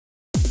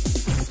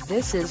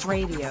This is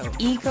Radio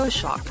Eco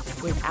Shock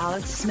with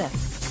Alex Smith.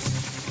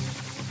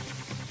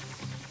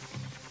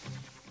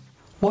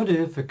 What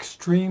if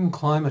extreme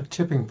climate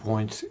tipping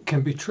points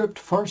can be tripped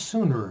far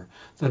sooner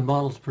than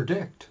models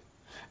predict?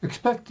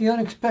 Expect the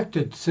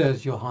unexpected,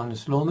 says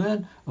Johannes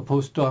Lohmann, a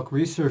postdoc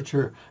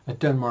researcher at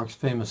Denmark's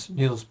famous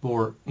Niels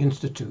Bohr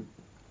Institute.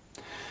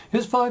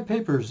 His 5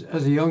 papers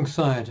as a young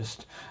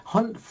scientist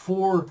hunt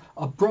for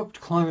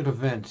abrupt climate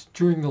events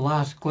during the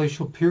last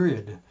glacial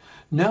period.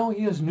 Now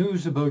he has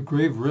news about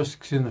grave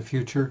risks in the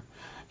future.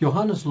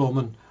 Johannes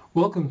Lohmann,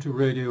 welcome to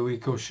Radio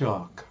Eco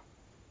Shock.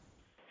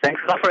 Thanks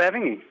a lot for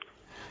having me.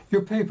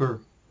 Your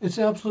paper, it's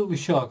absolutely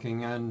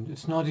shocking, and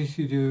it's not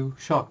easy to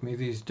shock me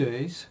these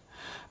days.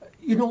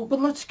 But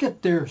let's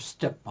get there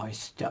step by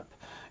step.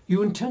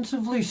 You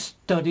intensively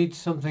studied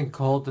something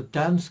called the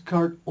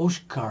Danka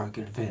Urska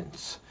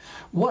events.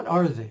 What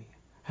are they?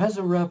 Has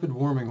a rapid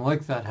warming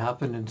like that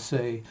happened in,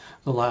 say,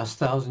 the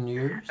last 1,000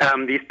 years?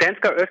 These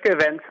Danka Urska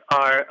events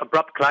are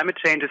abrupt climate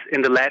changes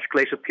in the last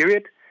glacial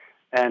period.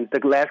 And the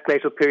last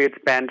glacial period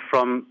spanned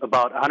from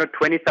about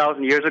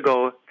 120,000 years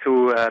ago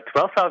to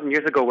 12,000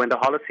 years ago when the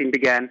Holocene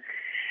began.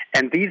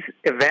 And these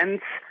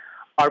events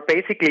are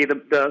basically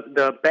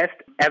the best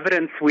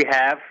evidence we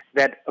have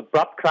that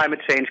abrupt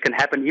climate change can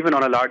happen even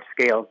on a large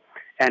scale.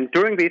 And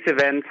during these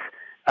events,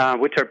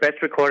 which are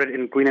best recorded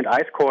in Greenland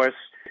ice cores,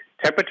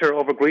 temperature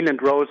over Greenland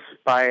rose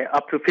by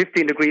up to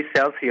 15 degrees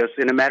Celsius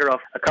in a matter of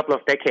a couple of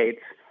decades.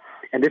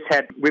 And this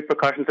had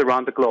repercussions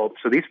around the globe.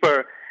 So these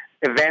were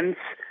events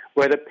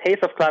where the pace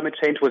of climate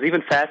change was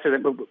even faster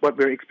than what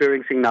we're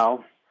experiencing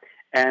now.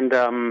 And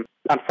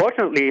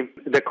unfortunately,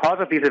 the cause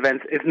of these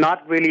events is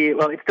not really,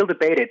 it's still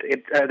debated.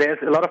 There's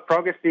a lot of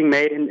progress being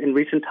made in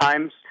recent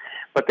times,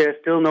 but there's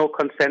still no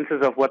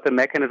consensus of what the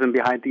mechanism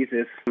behind these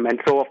is. And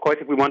so, of course,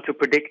 if we want to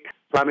predict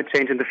climate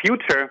change in the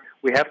future,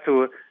 we have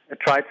to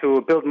try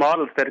to build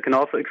models that can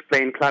also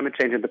explain climate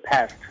change in the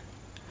past.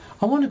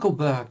 I want to go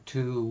back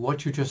to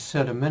what you just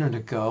said a minute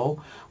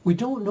ago. We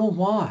don't know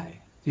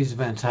why these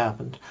events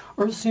happened.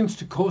 Earth seems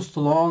to coast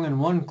along in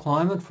one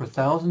climate for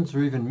thousands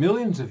or even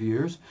millions of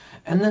years,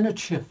 and then it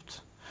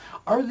shifts.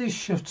 Are these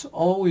shifts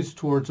always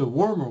towards a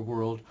warmer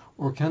world,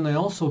 or can they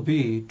also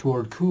be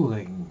toward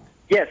cooling?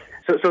 Yes.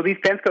 So these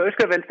Danka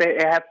Urska events, they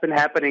have been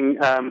happening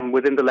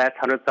within the last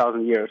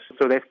 100,000 years.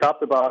 So they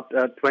stopped about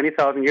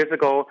 20,000 years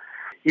ago,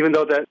 even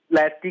though the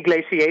last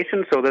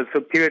deglaciation, so the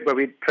period where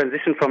we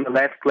transitioned from the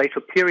last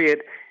glacial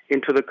period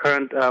into the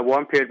current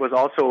warm period, was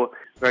also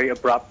very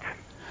abrupt.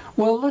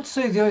 Well, let's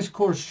say the ice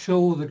cores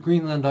show that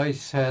Greenland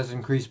ice has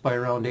increased by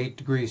around 8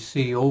 degrees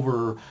C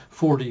over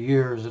 40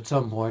 years at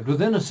some point,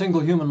 within a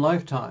single human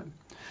lifetime.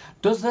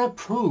 Does that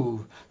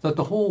prove that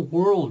the whole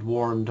world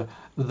warmed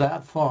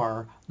that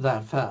far,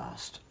 that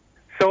fast?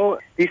 So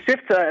these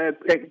shifts,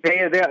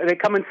 they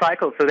come in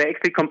cycles, so they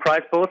actually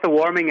comprise both a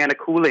warming and a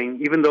cooling,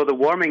 even though the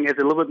warming is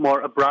a little bit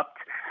more abrupt.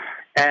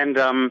 And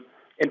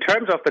in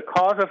terms of the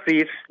cause of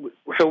these,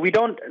 so we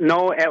don't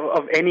know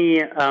of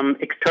any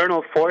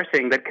external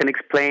forcing that can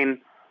explain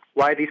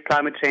why these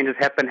climate changes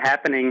have been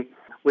happening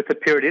with the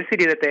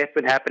periodicity that they have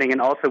been happening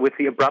and also with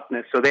the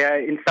abruptness. So they are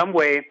in some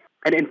way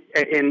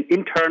an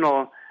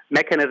internal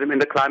mechanism in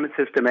the climate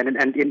system.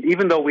 And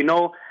even though we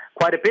know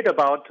quite a bit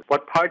about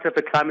what parts of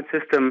the climate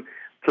system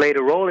played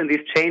a role in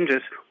these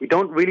changes, we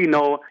don't really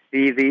know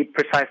the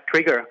precise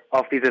trigger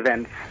of these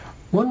events.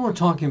 When we're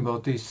talking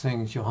about these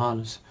things,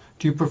 Johannes,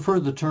 do you prefer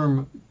the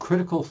term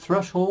critical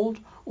threshold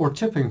or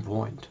tipping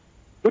point?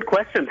 Good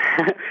question.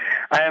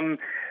 I'm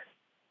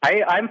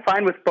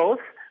fine with both.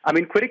 I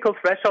mean, critical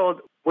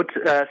threshold would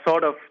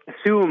sort of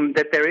assume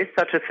that there is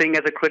such a thing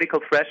as a critical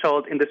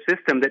threshold in the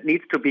system that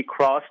needs to be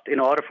crossed in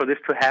order for this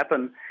to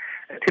happen.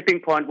 A tipping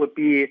point would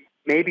be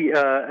maybe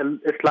a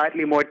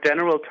slightly more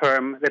general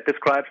term that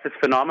describes this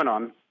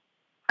phenomenon.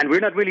 And we're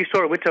not really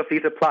sure which of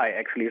these apply,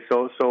 actually.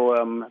 So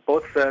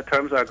both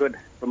terms are good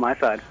from my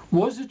side.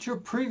 Was it your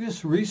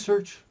previous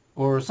research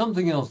or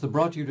something else that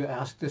brought you to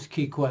ask this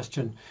key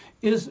question?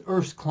 Is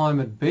Earth's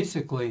climate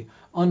basically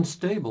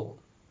unstable?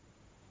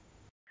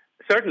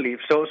 Certainly.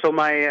 So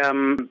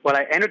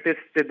I entered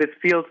this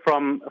field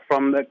from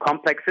the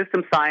complex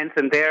system science,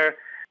 and there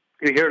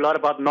you hear a lot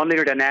about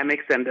nonlinear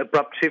dynamics and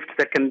abrupt shifts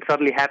that can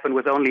suddenly happen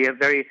with only a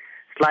very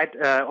slight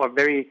or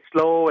very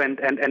slow and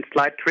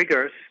slight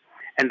triggers.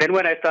 And then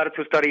when I started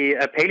to study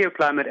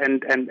paleoclimate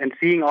and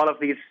seeing all of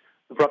these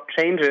abrupt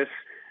changes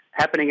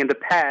happening in the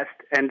past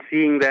and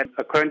seeing that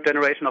a current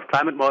generation of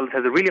climate models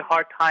has a really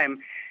hard time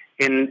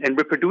in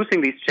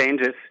reproducing these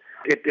changes,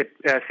 it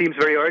seems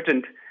very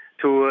urgent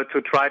to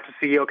try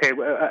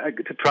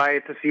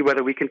to see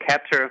whether we can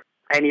capture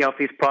any of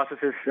these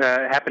processes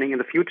happening in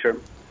the future.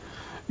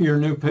 Your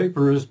new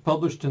paper is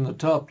published in the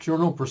top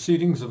journal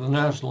Proceedings of the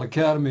National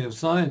Academy of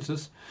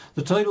Sciences.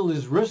 The title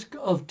is Risk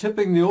of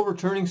Tipping the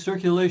Overturning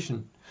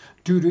Circulation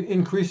Due to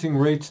Increasing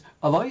Rates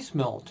of Ice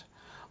Melt.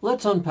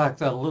 Let's unpack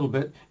that a little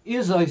bit.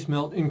 Is ice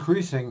melt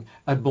increasing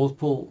at both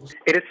poles?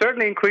 It is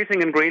certainly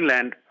increasing in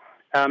Greenland.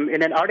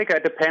 In Antarctica,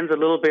 it depends a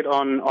little bit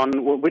on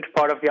which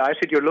part of the ice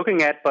sheet you're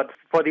looking at, but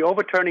for the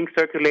overturning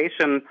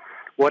circulation,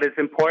 what is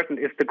important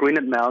is the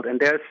Greenland melt, and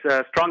there's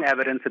strong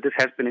evidence that this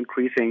has been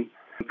increasing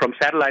from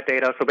satellite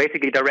data, so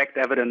basically direct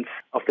evidence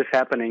of this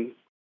happening.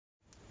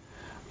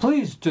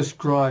 Please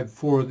describe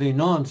for the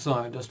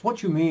non-scientist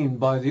what you mean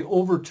by the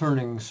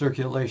overturning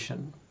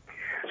circulation.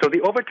 So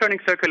the overturning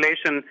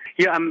circulation,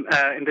 here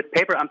in the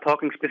paper I'm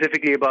talking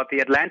specifically about the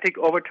Atlantic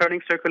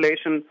overturning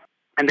circulation,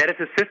 and that is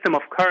a system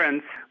of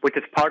currents which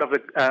is part of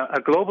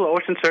a global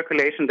ocean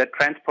circulation that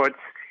transports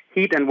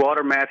heat and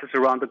water masses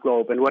around the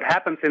globe. And what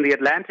happens in the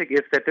Atlantic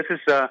is that this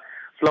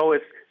flow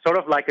is sort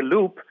of like a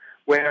loop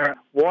where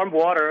warm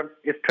water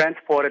is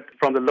transported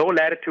from the low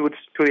latitudes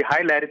to the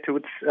high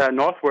latitudes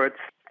northwards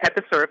at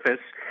the surface.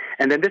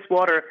 And then this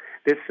water,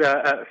 this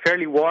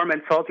fairly warm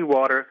and salty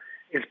water,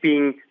 is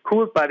being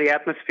cooled by the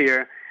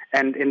atmosphere.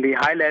 And in the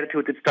high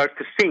latitudes, it starts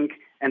to sink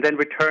and then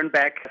return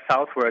back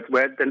southwards,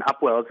 where it then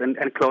upwells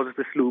and closes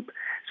this loop.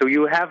 So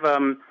you have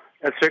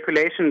a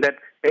circulation that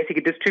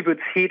basically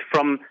distributes heat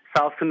from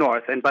south to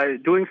north. And by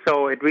doing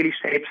so, it really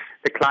shapes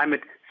the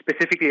climate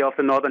specifically of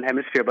the northern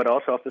hemisphere, but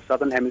also of the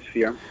southern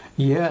hemisphere.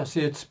 Yes,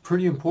 it's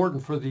pretty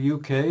important for the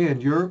UK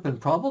and Europe, and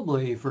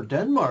probably for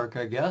Denmark,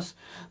 I guess,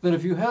 that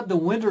if you had the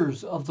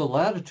winters of the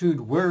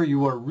latitude where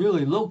you are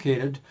really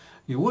located,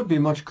 you would be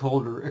much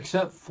colder,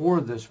 except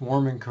for this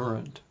warming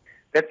current.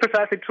 That's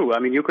precisely true. I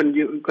mean, you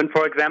can,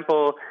 for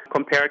example,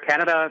 compare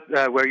Canada,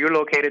 where you're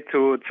located,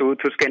 to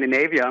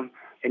Scandinavia,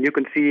 and you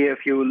can see, if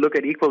you look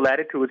at equal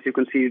latitudes, you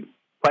can see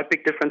quite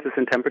big differences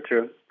in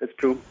temperature. That's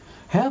true.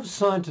 Have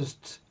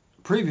scientists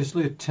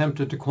previously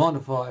attempted to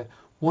quantify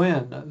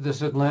when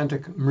this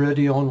Atlantic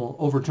meridional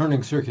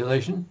overturning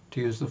circulation,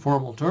 to use the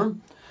formal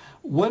term,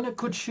 when it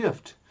could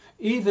shift,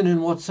 even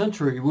in what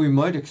century we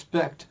might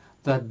expect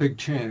that big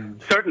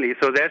change? Certainly.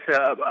 So there's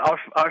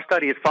our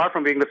study is far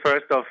from being the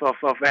first of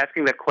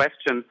asking that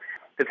question.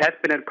 This has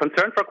been a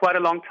concern for quite a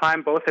long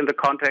time, both in the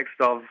context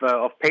of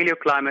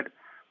paleoclimate,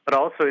 but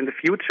also in the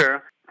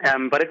future.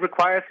 But it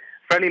requires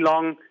fairly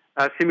long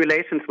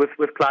simulations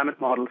with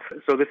climate models.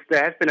 So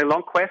there has been a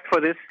long quest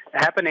for this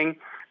happening,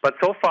 but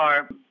so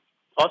far,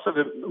 also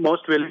the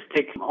most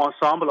realistic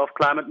ensemble of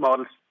climate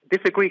models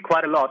disagree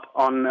quite a lot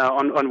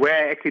on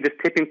where actually this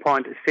tipping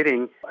point is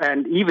sitting,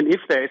 and even if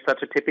there is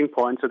such a tipping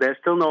point, so there's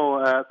still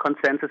no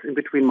consensus in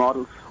between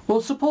models.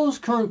 Well, suppose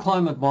current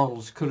climate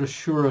models could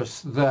assure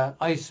us that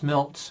ice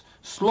melts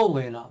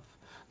slowly enough.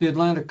 The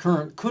Atlantic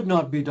current could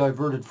not be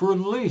diverted for at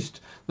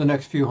least the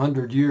next few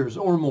hundred years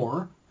or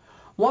more.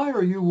 Why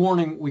are you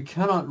warning we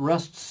cannot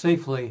rest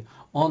safely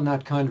on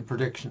that kind of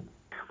prediction?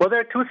 Well, there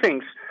are two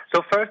things.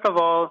 So first of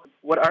all,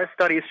 what our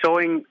study is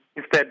showing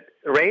is that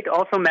rate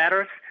also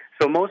matters.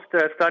 So most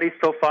studies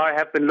so far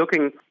have been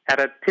looking at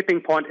a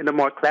tipping point in a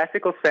more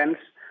classical sense,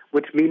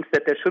 which means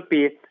that there should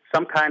be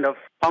some kind of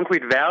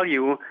concrete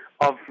value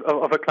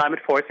of a climate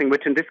forcing,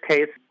 which in this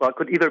case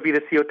could either be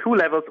the CO2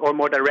 levels or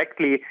more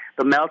directly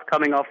the melt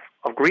coming off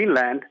of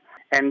Greenland.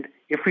 And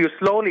if you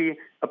slowly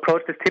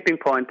approach this tipping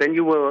point, then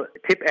you will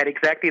tip at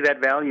exactly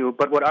that value.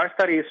 But what our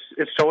study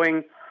is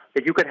showing,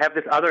 that you could have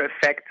this other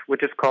effect,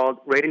 which is called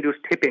rate-induced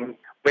tipping,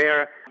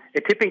 where a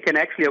tipping can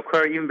actually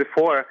occur even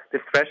before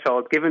this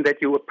threshold, given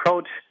that you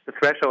approach the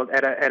threshold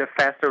at a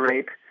faster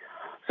rate.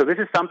 So this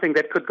is something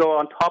that could go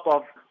on top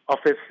of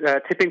this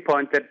tipping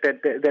point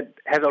that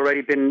has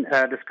already been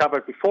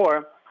discovered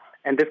before,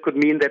 and this could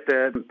mean that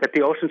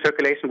the ocean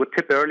circulation would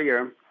tip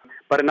earlier.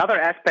 But another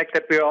aspect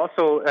that we're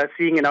also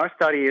seeing in our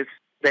study is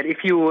that if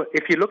you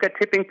look at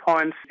tipping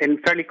points in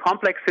fairly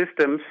complex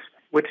systems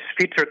which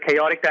feature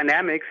chaotic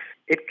dynamics,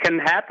 it can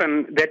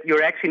happen that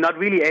you're actually not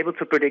really able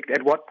to predict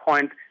at what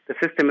point the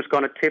system is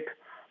going to tip,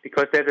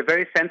 because there's a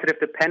very sensitive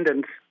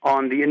dependence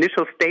on the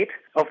initial state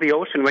of the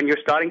ocean when you're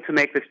starting to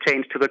make this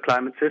change to the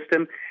climate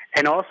system,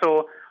 and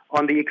also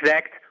on the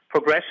exact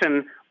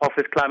progression of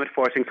this climate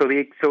forcing, so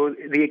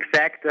the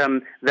exact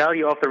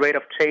value of the rate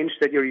of change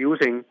that you're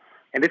using.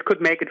 And this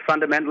could make it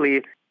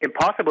fundamentally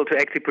impossible to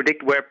actually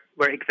predict where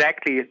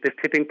exactly this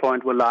tipping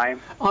point will lie.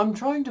 I'm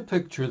trying to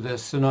picture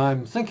this, and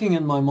I'm thinking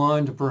in my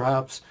mind of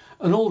perhaps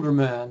an older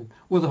man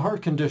with a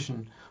heart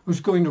condition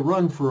who's going to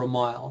run for a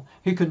mile.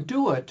 He can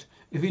do it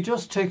if he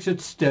just takes it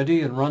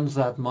steady and runs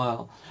that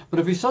mile. But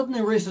if he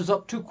suddenly races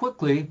up too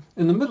quickly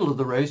in the middle of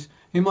the race,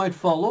 he might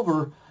fall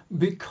over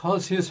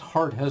because his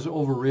heart has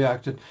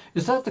overreacted.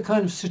 Is that the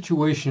kind of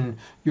situation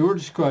you're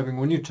describing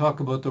when you talk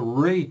about the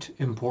rate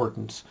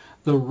importance,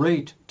 the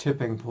rate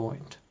tipping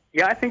point?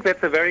 Yeah, I think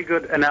that's a very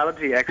good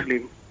analogy,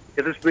 actually.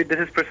 This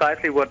is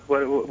precisely what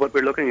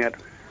we're looking at.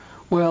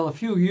 Well, a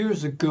few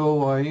years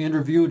ago, I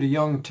interviewed a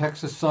young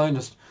Texas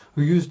scientist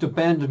who used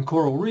abandoned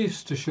coral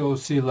reefs to show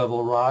sea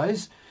level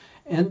rise,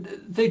 and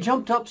they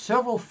jumped up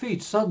several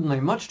feet suddenly,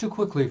 much too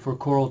quickly for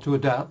coral to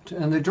adapt,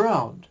 and they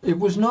drowned. It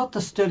was not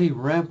the steady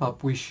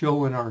ramp-up we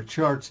show in our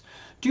charts.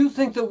 Do you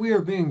think that we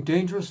are being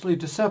dangerously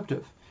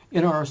deceptive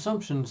in our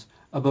assumptions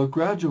about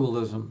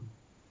gradualism?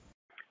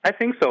 I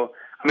think so.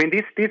 I mean,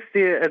 these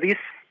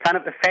kind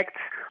of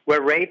effects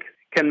where rate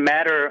can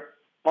matter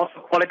also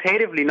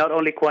qualitatively, not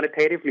only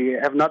quantitatively,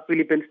 have not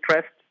really been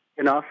stressed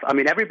enough. I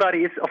mean, everybody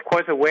is, of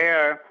course,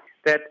 aware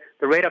that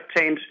the rate of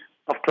change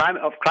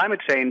of climate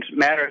change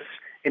matters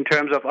in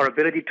terms of our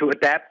ability to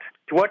adapt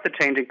towards the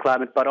changing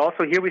climate, but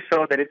also here we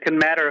saw that it can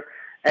matter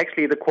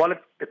actually the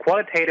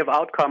qualitative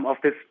outcome of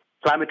this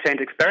climate change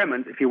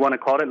experiment, if you want to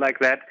call it like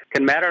that,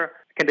 can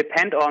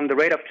depend on the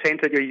rate of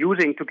change that you're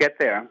using to get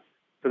there.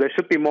 So there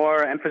should be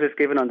more emphasis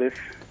given on this.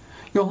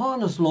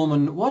 Johannes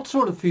Lohmann, what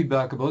sort of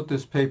feedback about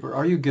this paper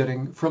are you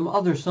getting from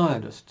other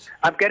scientists?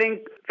 I'm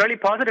getting fairly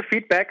positive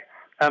feedback.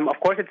 Of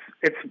course,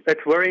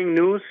 it's worrying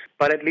news,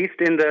 but at least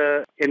in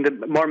the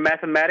more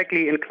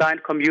mathematically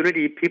inclined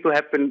community, people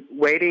have been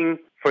waiting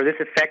for this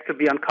effect to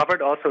be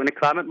uncovered also in a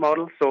climate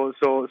model. So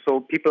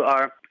people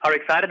are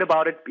excited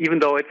about it, even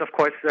though it's of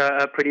course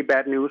pretty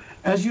bad news.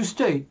 As you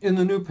state in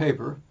the new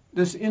paper,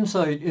 this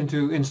insight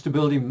into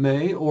instability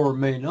may or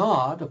may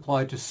not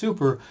apply to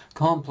super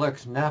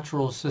complex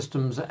natural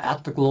systems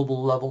at the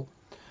global level.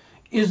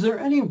 Is there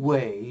any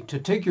way to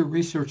take your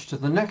research to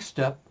the next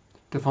step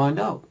to find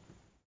out?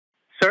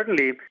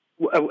 Certainly.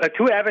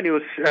 Two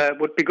avenues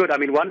would be good. I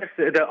mean, one is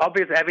the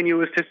obvious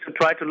avenue is just to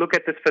try to look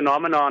at this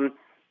phenomenon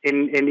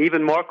in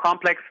even more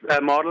complex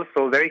models,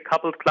 so very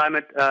coupled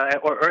climate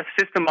or Earth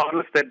system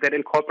models that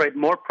incorporate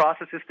more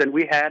processes than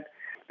we had.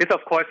 This,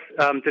 of course,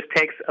 just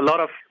takes a lot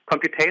of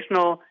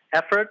computational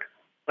effort,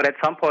 but at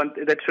some point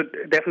that should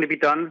definitely be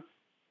done.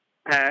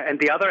 And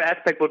the other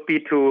aspect would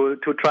be to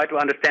try to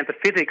understand the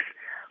physics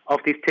of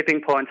these tipping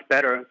points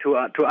better,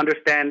 to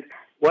understand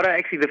what are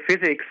actually the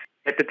physics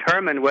that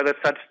determine whether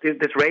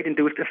this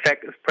rate-induced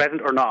effect is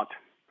present or not.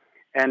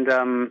 And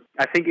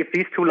I think if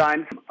these two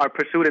lines are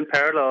pursued in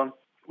parallel,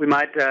 we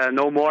might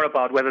know more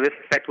about whether this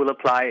effect will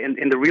apply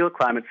in the real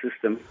climate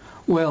system.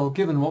 Well,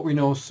 given what we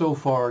know so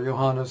far,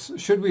 Johannes,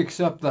 should we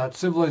accept that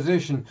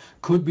civilization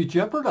could be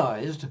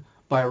jeopardized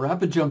by a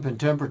rapid jump in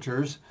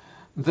temperatures,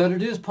 that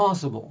it is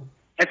possible?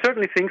 I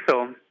certainly think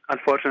so,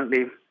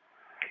 unfortunately.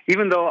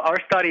 Even though our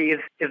study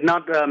is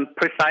not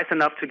precise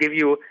enough to give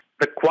you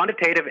the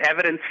quantitative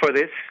evidence for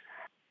this,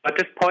 but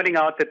just pointing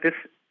out that this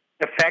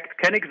effect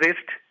can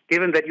exist,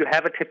 given that you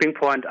have a tipping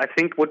point, I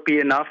think would be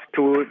enough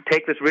to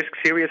take this risk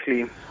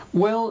seriously.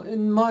 Well,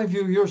 in my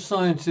view, your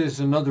science is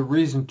another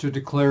reason to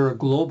declare a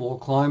global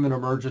climate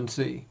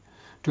emergency,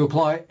 to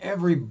apply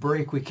every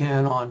brake we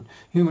can on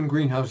human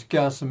greenhouse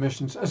gas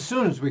emissions as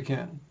soon as we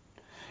can.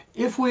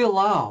 If we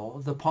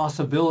allow the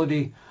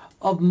possibility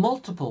of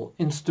multiple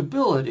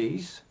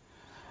instabilities,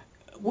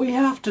 we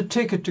have to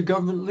take it to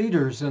government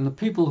leaders and the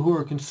people who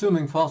are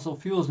consuming fossil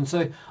fuels and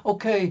say,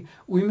 okay,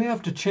 we may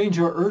have to change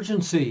our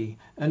urgency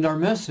and our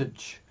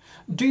message.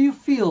 Do you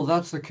feel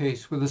that's the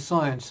case with the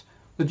science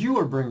that you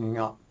are bringing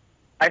up?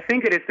 I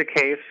think it is the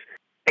case.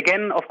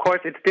 Again, of course,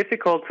 it's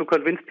difficult to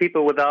convince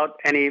people without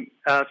any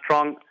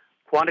strong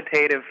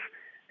quantitative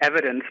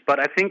evidence. But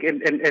I think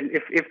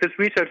if this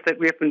research that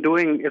we have been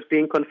doing is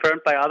being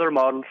confirmed by other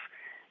models,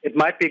 it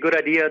might be a good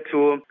idea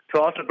to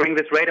also bring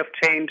this rate of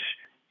change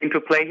into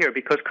play here,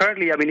 because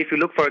currently, I mean, if you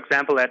look, for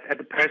example, at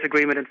the Paris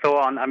Agreement and so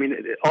on, I mean,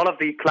 all of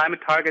the climate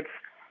targets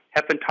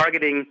have been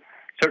targeting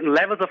certain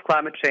levels of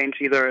climate change,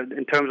 either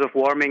in terms of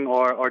warming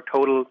or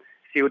total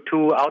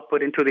CO2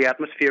 output into the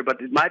atmosphere.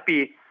 But it might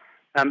be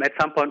at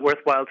some point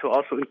worthwhile to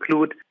also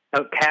include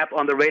a cap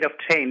on the rate of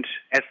change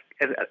as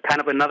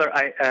kind of another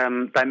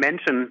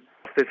dimension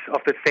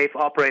of this safe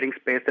operating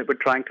space that we're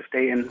trying to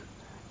stay in.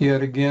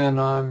 Yet again,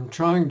 I'm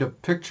trying to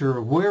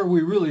picture where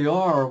we really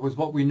are with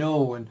what we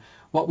know and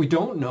what we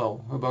don't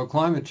know about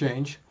climate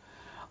change.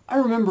 I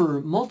remember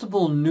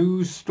multiple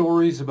news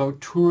stories about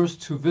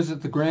tourists who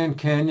visit the Grand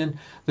Canyon.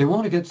 They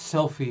want to get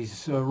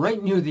selfies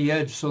right near the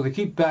edge, so they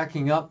keep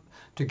backing up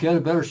to get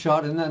a better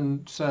shot, and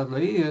then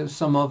sadly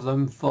some of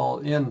them fall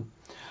in.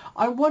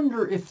 I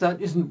wonder if that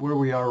isn't where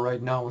we are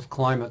right now with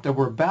climate, that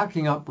we're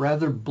backing up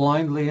rather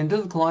blindly into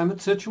the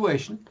climate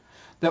situation,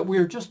 that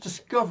we're just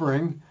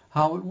discovering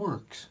how it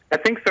works. I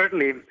think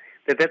certainly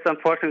that's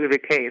unfortunately the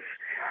case.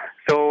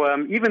 So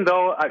even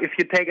though, if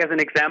you take as an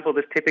example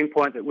this tipping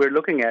point that we're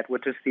looking at,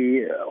 which is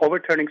the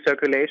overturning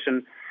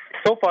circulation,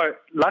 so far,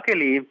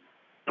 luckily,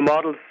 the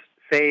models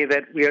say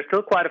that we are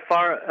still quite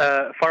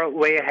a far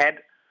way ahead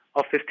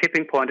of this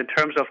tipping point in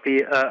terms of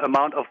the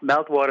amount of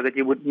meltwater that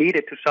you would need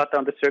it to shut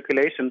down the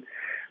circulation.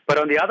 But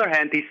on the other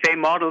hand, these same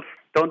models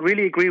don't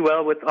really agree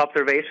well with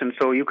observation.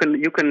 So you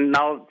can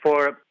now,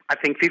 for I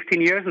think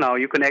 15 years now,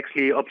 you can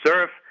actually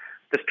observe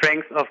the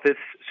strength of this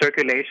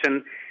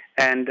circulation.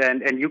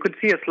 And you could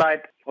see a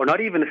slight, or not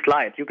even a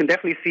slight, you can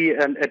definitely see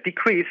a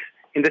decrease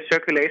in the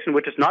circulation,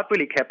 which is not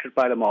really captured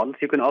by the models.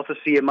 You can also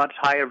see a much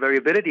higher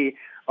variability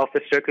of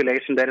the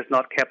circulation that is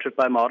not captured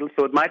by models.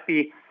 So it might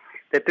be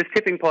that this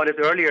tipping point is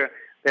earlier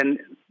than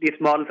these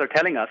models are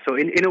telling us. So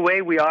in a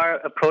way, we are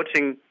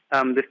approaching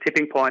this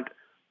tipping point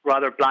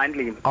rather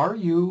blindly. Are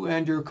you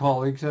and your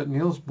colleagues at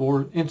Niels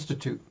Bohr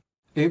Institute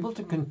able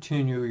to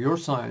continue your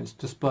science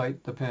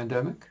despite the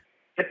pandemic?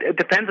 It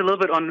depends a little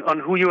bit on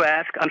who you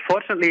ask.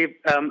 Unfortunately,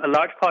 a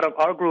large part of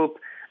our group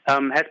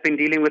has been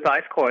dealing with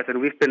ice cores,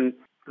 and we've been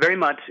very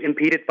much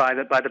impeded by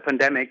the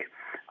pandemic.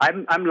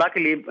 I'm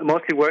luckily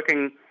mostly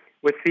working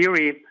with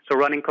theory, so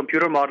running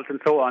computer models and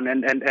so on,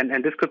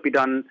 and this could be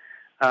done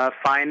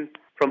fine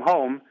from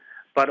home.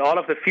 But all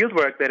of the field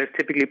work that is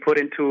typically put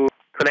into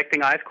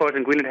collecting ice cores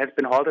in Greenland has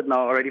been halted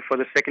now already for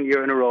the second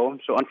year in a row.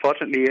 So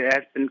unfortunately, it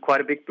has been quite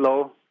a big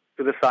blow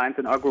to the science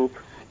in our group.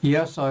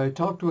 Yes, I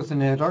talked with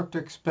an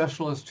Antarctic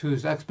specialist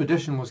whose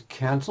expedition was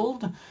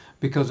cancelled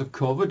because of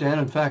COVID, and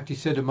in fact he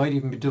said it might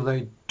even be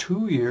delayed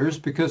 2 years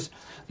because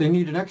they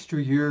need an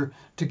extra year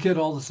to get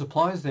all the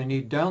supplies they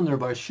need down there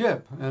by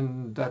ship,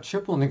 and that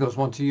ship only goes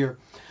once a year.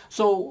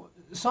 So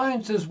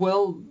science is,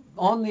 well,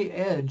 on the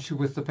edge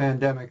with the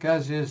pandemic,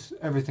 as is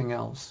everything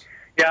else.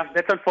 Yeah,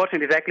 that's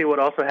unfortunately exactly what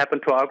also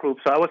happened to our group.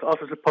 So I was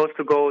also supposed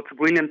to go to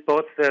Greenland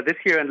both this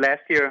year and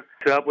last year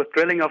to help with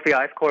drilling of the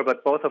ice core,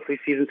 but both of these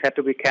seasons had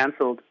to be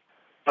cancelled.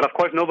 But of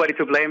course, nobody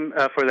to blame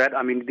for that.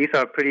 I mean, these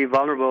are pretty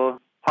vulnerable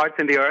parts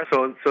in the Earth,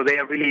 so they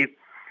are really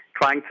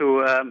trying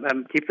to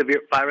keep the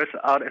virus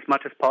out as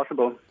much as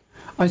possible.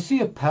 I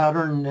see a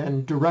pattern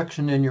and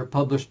direction in your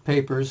published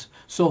papers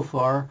so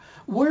far.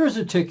 Where is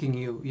it taking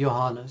you,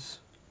 Johannes?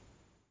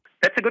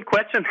 That's a good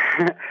question.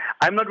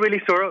 I'm not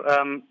really sure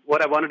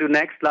what I want to do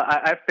next.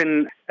 I've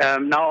been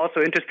now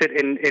also interested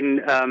in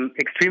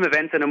extreme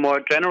events in a more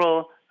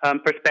general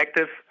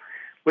perspective,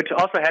 which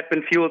also had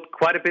been fueled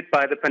quite a bit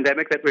by the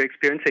pandemic that we're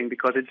experiencing,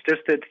 because it's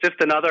just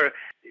another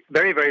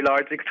very, very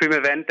large extreme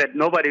event that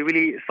nobody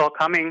really saw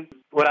coming.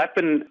 What I've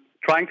been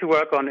trying to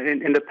work on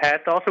in the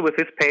past, also with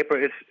this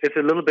paper, is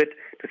a little bit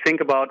to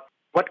think about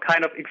what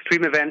kind of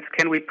extreme events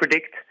can we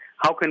predict,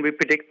 how can we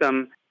predict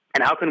them,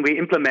 and how can we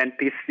implement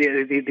these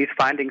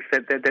findings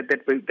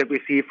that we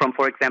see from,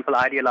 for example,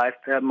 idealized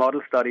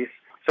model studies.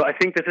 So I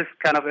think this is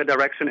kind of a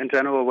direction in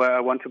general where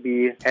I want to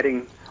be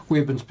heading.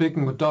 We've been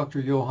speaking with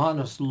Dr.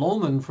 Johannes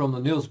Lohmann from the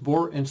Niels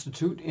Bohr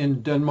Institute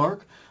in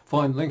Denmark.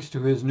 Find links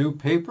to his new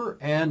paper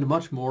and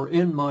much more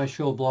in my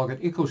show blog at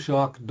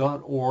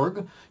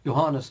ecoshock.org.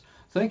 Johannes,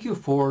 thank you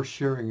for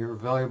sharing your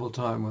valuable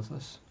time with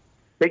us.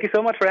 Thank you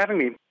so much for having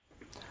me.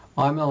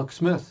 I'm Alex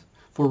Smith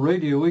for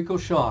Radio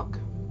EcoShock.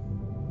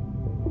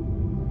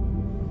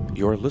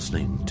 You're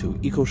listening to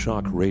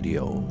EcoShock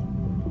Radio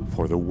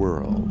for the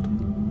world.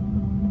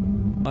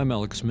 I'm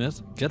Alex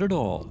Smith. Get it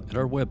all at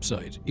our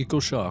website,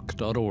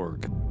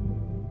 ecoshock.org.